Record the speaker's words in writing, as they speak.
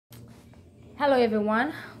Hello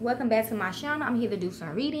everyone, welcome back to my channel. I'm here to do some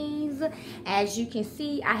readings. As you can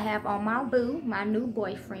see, I have on my boo, my new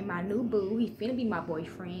boyfriend, my new boo. He's finna be my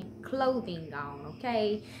boyfriend. Clothing on,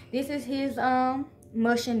 okay? This is his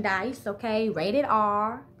merchandise, okay? Rated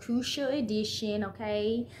R, Crucial Edition,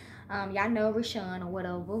 okay? Y'all know Rashawn or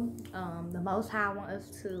whatever. The Most High want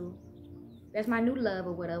us to. That's my new love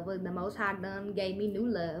or whatever. The Most High done gave me new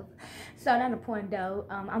love. So not the point though.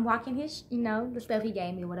 I'm rocking his, the stuff he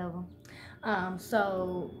gave me or whatever.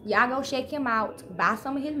 So y'all go check him out. Buy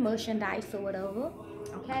some of his merchandise or whatever.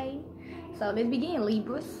 Okay. So let's begin,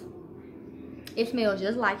 Libras. It smells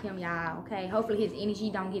just like him, y'all. Okay. Hopefully his energy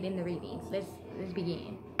don't get in the readings. Let's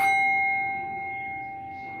begin.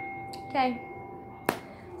 Okay.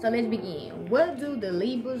 So let's begin. What do the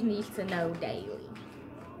Libras need to know daily?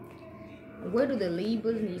 What do the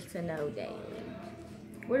Libras need to know daily?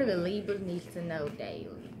 What do the Libras need to know daily?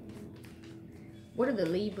 What do the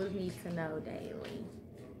Libras need to know daily?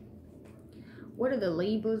 What do the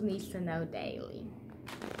Libras need to know daily?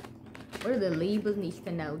 What do the Libras need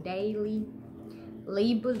to know daily?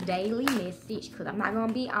 Libras daily message, because I'm not going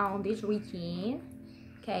to be on this weekend.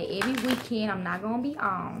 Okay, every weekend I'm not going to be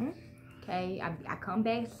on. Okay, I come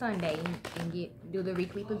back Sunday and do the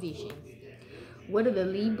weekly positions. What do the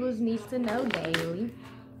Libras need to know daily?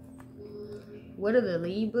 What do the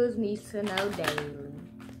Libras need to know daily?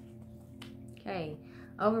 Okay,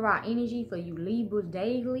 overall energy for you Libras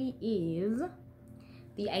daily is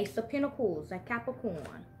the Ace of Pentacles, a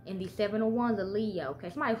Capricorn, and the Seven of Wands, a Leo. Okay,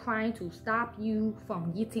 somebody trying to stop you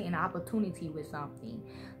from getting an opportunity with something.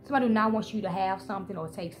 Somebody do not want you to have something or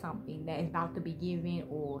take something that is about to be given,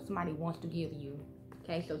 or somebody wants to give you.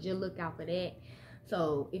 Okay, so just look out for that.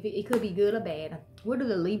 So if it could be good or bad. What do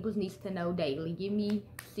the Libras need to know daily? Give me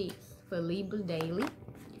 6 for Libras daily.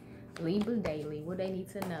 Libras daily, what they need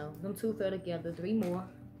to know. Them 2 fell together. 3 more.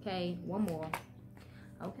 Okay, 1 more.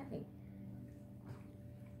 Okay.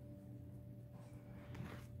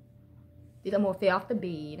 These are more fell off the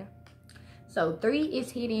bed. So 3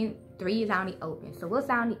 is hidden. 3 is out in the open. So what's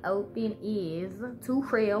out in the open is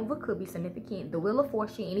 2-12, could be significant. The Wheel of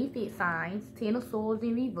Fortune, any fit signs. 10 of Swords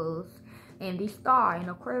in reverse. And the Star in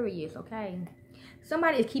Aquarius, okay?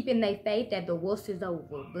 Somebody is keeping their faith that the worst is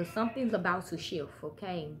over, but something's about to shift,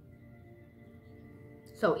 okay?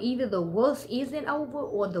 So either the worst isn't over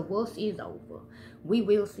or the worst is over. We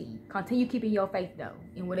will see. Continue keeping your faith, though,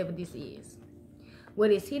 in whatever this is.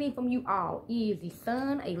 What is hidden from you all is the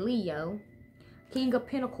Sun, a Leo, King of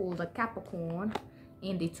Pentacles, a Capricorn,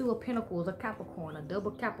 and the 2 of Pentacles, a Capricorn, a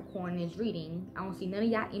double Capricorn is reading. I don't see none of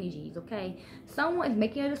y'all energies, okay? Someone is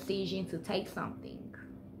making a decision to take something,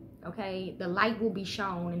 okay? The light will be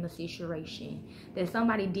shown in the situation that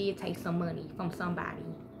somebody did take some money from somebody,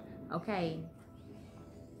 okay?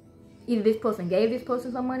 Either this person gave this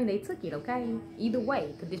person some money, they took it, okay? Either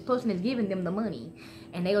way, because this person is giving them the money,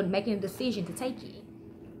 and they are making a decision to take it.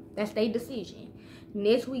 That's their decision.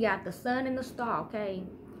 Next, we got the Sun and the Star, okay?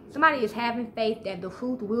 Somebody is having faith that the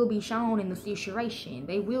truth will be shown in the situation.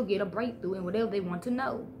 They will get a breakthrough in whatever they want to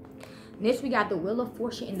know. Next, we got the Wheel of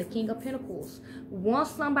Fortune and the King of Pentacles.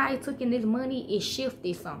 Once somebody took in this money, it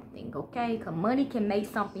shifted something, okay? Because money can make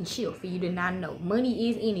something shift for you to not know. Money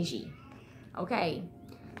is energy, okay?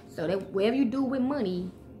 So that whatever you do with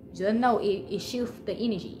money, just know it shifts the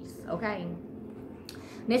energies, okay?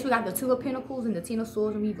 Next, we got the 2 of Pentacles and the 10 of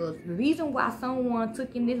Swords in reverse. The reason why someone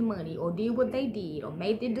took in this money or did what they did or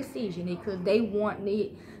made the decision is because they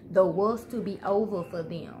wanted the worst to be over for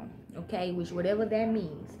them, okay? Which whatever that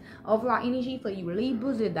means. Overall energy for you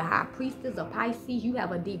Libras is the High Priestess of Pisces. You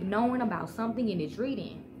have a deep knowing about something in this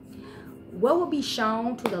reading. What will be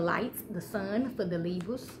shown to the light, the Sun for the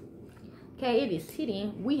Libras? Okay, it is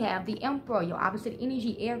hidden. We have the Emperor, your opposite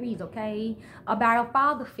energy, Aries, okay? About a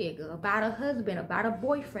father figure, about a husband, about a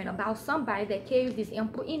boyfriend, about somebody that carries this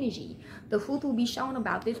Emperor energy. The truth will be shown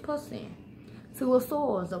about this person. 2 of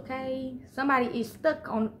Swords, okay? Somebody is stuck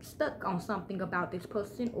on something about this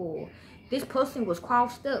person, or this person was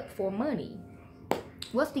crossed up for money.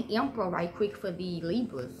 What's the Emperor right quick for the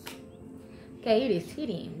Libras? Okay, it is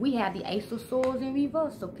hidden. We have the Ace of Swords in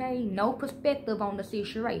reverse, okay? No perspective on the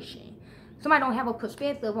situation. Somebody don't have a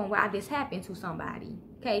perspective on why this happened to somebody.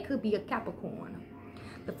 Okay, it could be a Capricorn.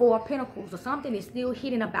 The 4 of Pentacles or something is still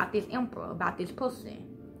hidden about this Emperor, about this person.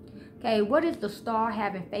 Okay, what is the Star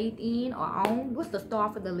having faith in or on? What's the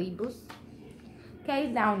Star for the Libras? Okay,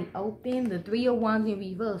 it's down the open. The 3 of Wands in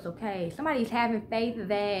reverse, okay? Somebody's having faith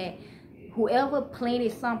that whoever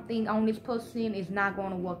planted something on this person is not going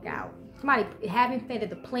to work out. Somebody having faith that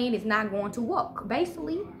the plan is not going to work,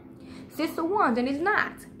 basically. Six of Wands, and it's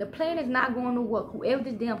not. The plan is not going to work. Whoever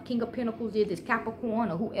this damn King of Pentacles is, this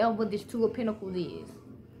Capricorn, or whoever this Two of Pentacles is.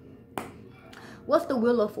 What's the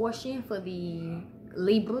Wheel of Fortune for the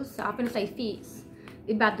Libras? I'm going to say fits.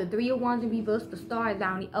 It's about the Three of Wands in reverse. The Star is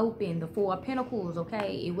down the open. The Four of Pentacles,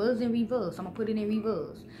 okay? It was in reverse. I'm going to put it in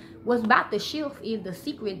reverse. What's about to shift is the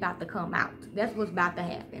secret about to come out. That's what's about to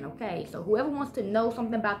happen, okay? So whoever wants to know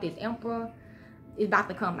something about this Emperor is about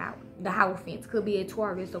to come out. The Hierophant could be a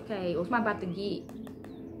Taurus, okay? Or somebody about to get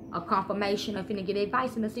a confirmation of finna get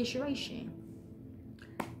advice in the situation.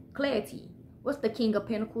 Clarity. What's the King of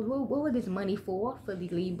Pentacles? What was this money for the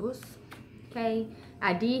Libras? Okay,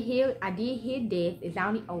 I did hear death is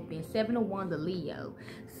out in the open. Seven of Wands, the Leo.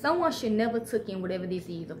 Someone should never took in whatever this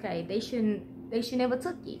is, okay? They should never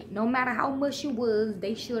took it. No matter how much it was,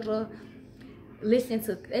 they should have listened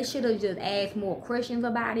to, they should have just asked more questions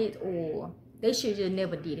about it, or they should just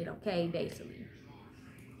never did it, okay? Basically.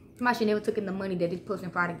 Somebody should never took in the money that this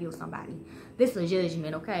person tried to give somebody. This is a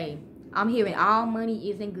judgment, okay? I'm hearing all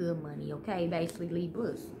money isn't good money, okay? Basically,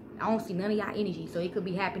 Libras. I don't see none of y'all energy, so it could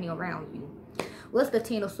be happening around you. What's the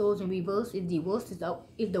Ten of Swords in reverse? Is the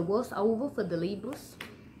worst over for the Libras?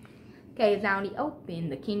 Okay, it's down the open.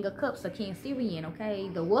 The King of Cups, a Cancerian, okay?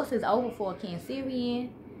 The worst is over for a Cancerian,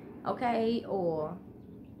 okay? Or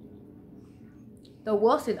the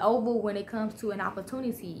worst is over when it comes to an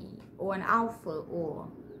opportunity or an offer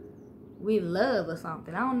or with love or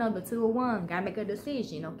something. I don't know, the Two of Wands. Gotta make a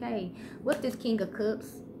decision, okay? What's this King of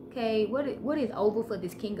Cups? Okay, what is over for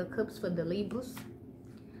this King of Cups for the Libras?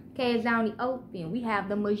 Okay, it's down the open. We have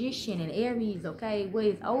the Magician and Aries, okay? What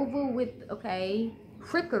is over with, okay,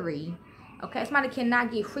 trickery. Okay, somebody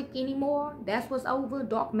cannot get tricked anymore. That's what's over.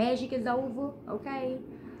 Dark magic is over, okay?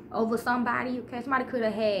 Over somebody, okay? Somebody could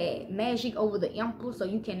have had magic over the Emperor, so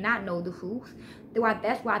you cannot know the truth.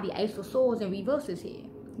 That's why the Ace of Swords in reverse is here.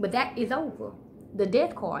 But that is over. The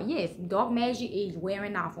Death card, yes. Dark magic is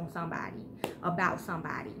wearing off on somebody. About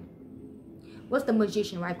somebody. What's the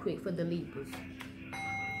Magician right quick for the Libras?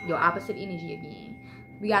 Your opposite energy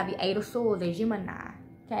again. We got the Eight of Swords, a Gemini,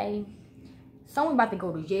 okay? Someone about to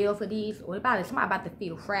go to jail for this, or somebody about to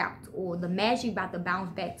feel trapped, or the magic about to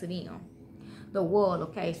bounce back to them. The World,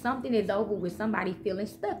 okay? Something is over with somebody feeling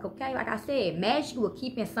stuck, okay? Like I said, magic will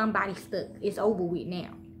keeping somebody stuck. It's over with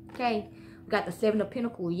now, okay? We got the Seven of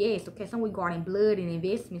Pentacles, yes, okay? Someone regarding blood and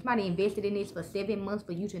investments. Somebody invested in this for 7 months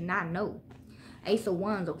for you to not know. Ace of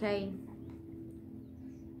Wands, okay?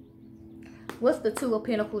 What's the Two of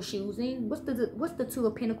Pentacles choosing? What's the Two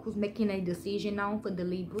of Pentacles making a decision on for the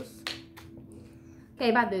Libras? Okay,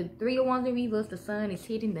 about the Three of Wands in reverse, the Sun is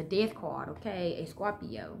hitting the Death card, okay? A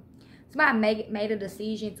Scorpio. Somebody made a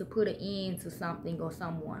decision to put an end to something or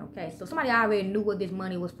someone, okay? So somebody already knew what this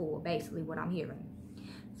money was for, basically what I'm hearing.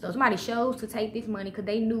 So somebody chose to take this money because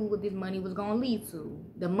they knew what this money was going to lead to.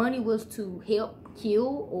 The money was to help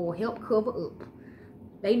kill or help cover up.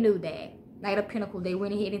 They knew that. Knight of Pentacles, they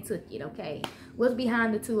went ahead and took it, okay? What's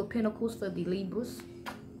behind the Two of Pentacles for the Libras?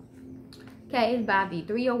 Okay, it's by the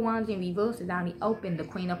Three of Wands in reverse. It's down the open. The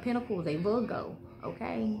Queen of Pentacles, a Virgo,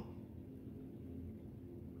 okay?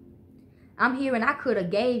 I'm hearing I could have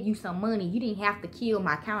gave you some money. You didn't have to kill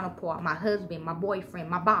my counterpart, my husband, my boyfriend,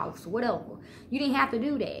 my boss, whatever. You didn't have to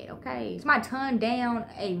do that, okay? Somebody turned down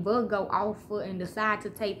a Virgo offer and decided to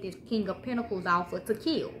take this King of Pentacles offer to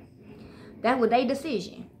kill. That was their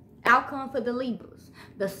decision. Outcome for the Libras.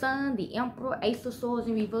 The Sun, the Emperor, Ace of Swords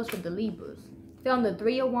in reverse for the Libras. Feeling the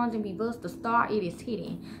Three of Wands in reverse, the Star, it is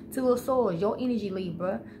hitting. Two of Swords, your energy,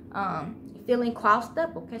 Libra. Feeling crossed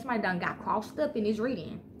up, okay? Somebody done got crossed up in this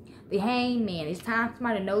reading. The Hangman, it's time for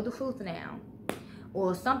somebody to know the truth now.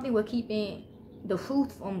 Or something will keeping the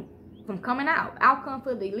truth from coming out. Outcome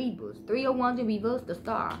for the Libras. Three of Wands in reverse, the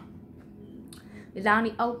Star. It's down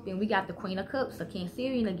the open. We got the Queen of Cups, a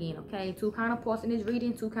Cancerian again, okay? Two counterparts in this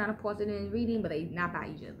reading, but they not by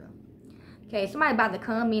each other. Okay, somebody about to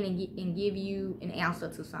come in and give you an answer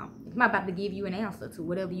to something. Somebody about to give you an answer to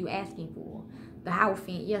whatever you asking for. The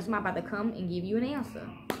Hierophant, yes, somebody about to come and give you an answer.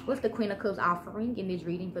 What's the Queen of Cups offering in this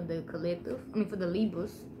reading for the collective? For the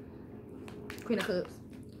Libras. Queen of Cups.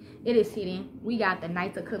 It is hitting. We got the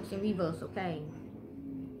Knight of Cups in reverse, okay?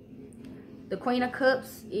 The Queen of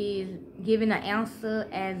Cups is giving an answer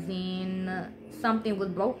as in something was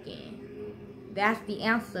broken. That's the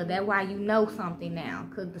answer. That's why you know something now.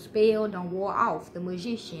 Because the spell done wore off. The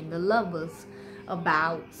Magician, the Lovers,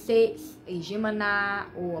 about sex, a Gemini,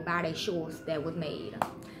 or about a choice that was made.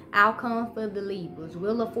 Outcome for the Libras.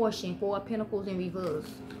 Wheel of Fortune, Four of Pentacles in reverse.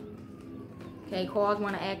 Okay, cards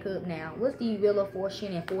want to act up now. What's the Wheel of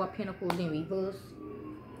Fortune and Four of Pentacles in reverse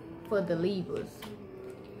for the Libras?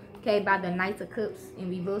 Okay, by the Knight of Cups in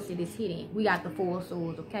reverse, it is hidden. We got the Four of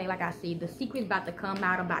Swords, okay? Like I said, the secret's about to come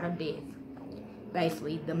out about a death.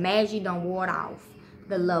 Basically, the magic done ward off.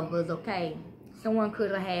 The Lovers, okay? Someone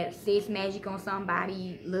could have had sex magic on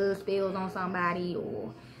somebody, love spells on somebody,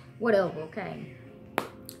 or whatever, okay?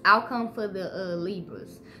 Outcome for the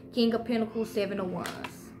Libras. King of Pentacles, Seven of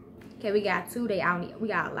Wands. Okay, we got two, they only, we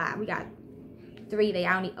got a lot. We got three, they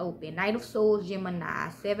only open. Knight of Swords, Gemini.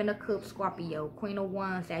 Seven of Cups, Scorpio. Queen of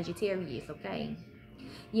Wands, Sagittarius, okay?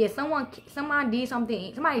 Yeah, somebody did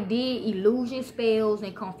something. Somebody did illusion spells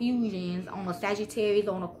and confusions on a Sagittarius,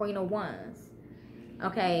 on a Queen of Wands.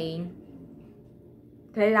 Okay?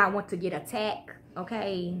 They did not want to get attacked,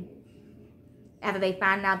 okay? After they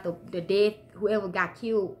find out the death, whoever got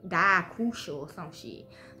killed died crucial or some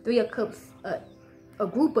shit. Three of Cups, a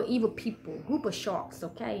group of evil people, group of sharks,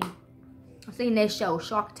 okay? I've seen that show,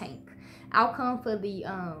 Shark Tank. Outcome for the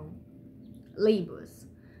Libras.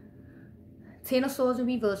 Ten of Swords in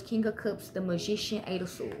reverse, King of Cups, the Magician, Eight of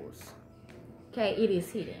Swords. Okay, it is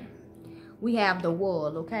hidden. We have the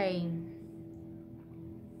World, okay?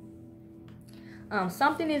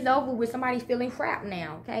 Something is over with somebody feeling trapped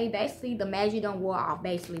now, okay? Basically, the magic don't wear off,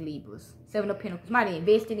 basically, Libras. Seven of Pentacles. Somebody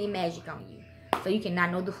invested in magic on you, so you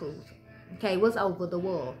cannot know the truth. Okay, what's over? The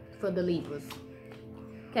World for the Libras.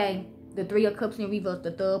 Okay, the Three of Cups in reverse,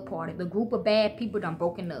 the third party. The group of bad people done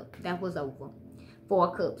broken up. That was over. Four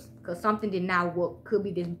of Cups, because something did not work. Could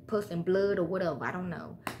be this person blood or whatever, I don't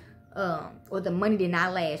know. Or the money did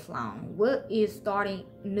not last long. What is starting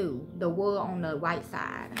new? The World on the right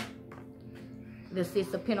side. The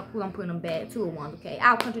Six of Pentacles, I'm putting them back. Two of Wands, okay?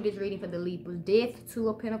 I'll come to this reading for the Libras. Death, Two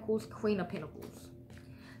of Pentacles, Queen of Pentacles.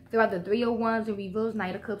 Throughout the Three of Wands in reverse,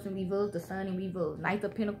 Knight of Cups in reverse, the Sun in reverse, Knight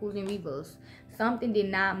of Pentacles in reverse. Something did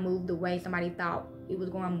not move the way somebody thought it was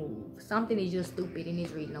going to move. Something is just stupid in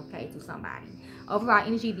this reading, okay, to somebody. Overall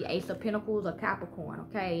energy, the Ace of Pentacles or Capricorn,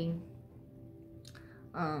 okay?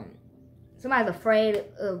 Somebody's afraid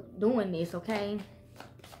of doing this, okay?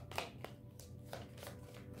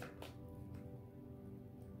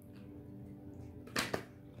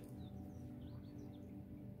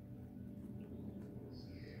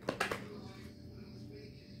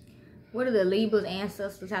 What do the Libras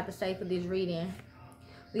ancestors have to say for this reading?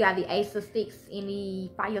 We got the Ace of Sticks in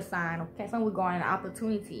the fire sign, okay? Someone regarding an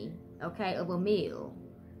opportunity, okay, of a male.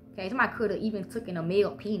 Okay, somebody could have even taken a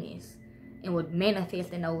male penis and was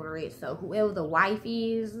manifesting over it. So whoever the wife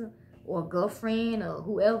is, or girlfriend, or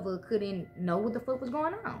whoever couldn't know what the fuck was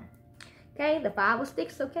going on. Okay, the Five of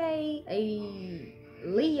Sticks, okay? A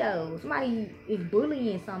Leo. Somebody is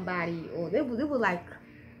bullying somebody, or it was like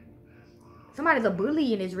somebody's a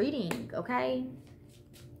bully in this reading, okay?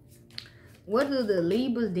 What do the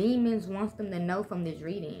Libras demons want them to know from this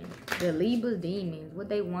reading? The Libras demons, what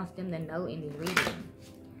they want them to know in this reading?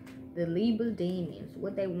 The Libras demons,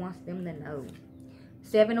 what they want them to know?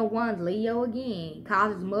 Seven of Wands, Leo again.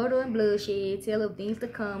 Causes murder and bloodshed, tell of things to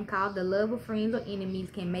come, cause the love of friends or enemies,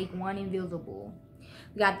 can make one invisible.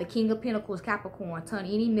 We got the King of Pentacles, Capricorn. Turn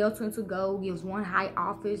any metal into gold, gives one high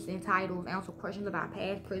office and titles, answer questions about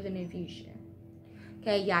past, present, and future.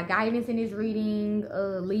 Okay, y'all, guidance in this reading,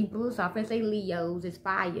 Libras, I often say Leos, is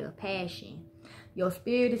fire, passion. Your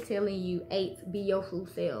spirit is telling you 8, be your true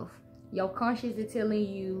self. Your conscience is telling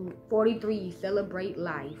you 43, celebrate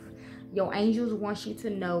life. Your angels want you to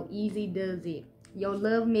know, easy does it. Your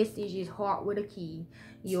love message is heart with a key.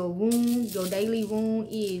 Your wound, your daily wound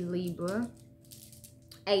is Libra.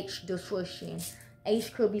 H, destruction.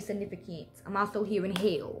 H could be significant. I'm also hearing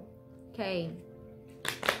hell. Okay.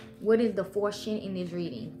 What is the fortune in this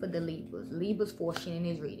reading for the Libras? Libras fortune in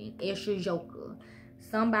this reading. Extra joker.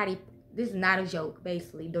 Somebody, this is not a joke,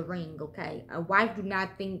 basically. The ring, okay? A wife do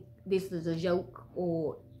not think this is a joke,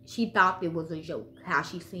 or she thought it was a joke. How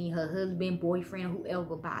she seen her husband, boyfriend,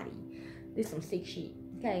 whoever body. This is some sick shit,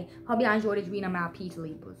 okay? Hope y'all enjoyed this reading. I'm out. Peace,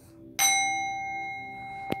 Libras.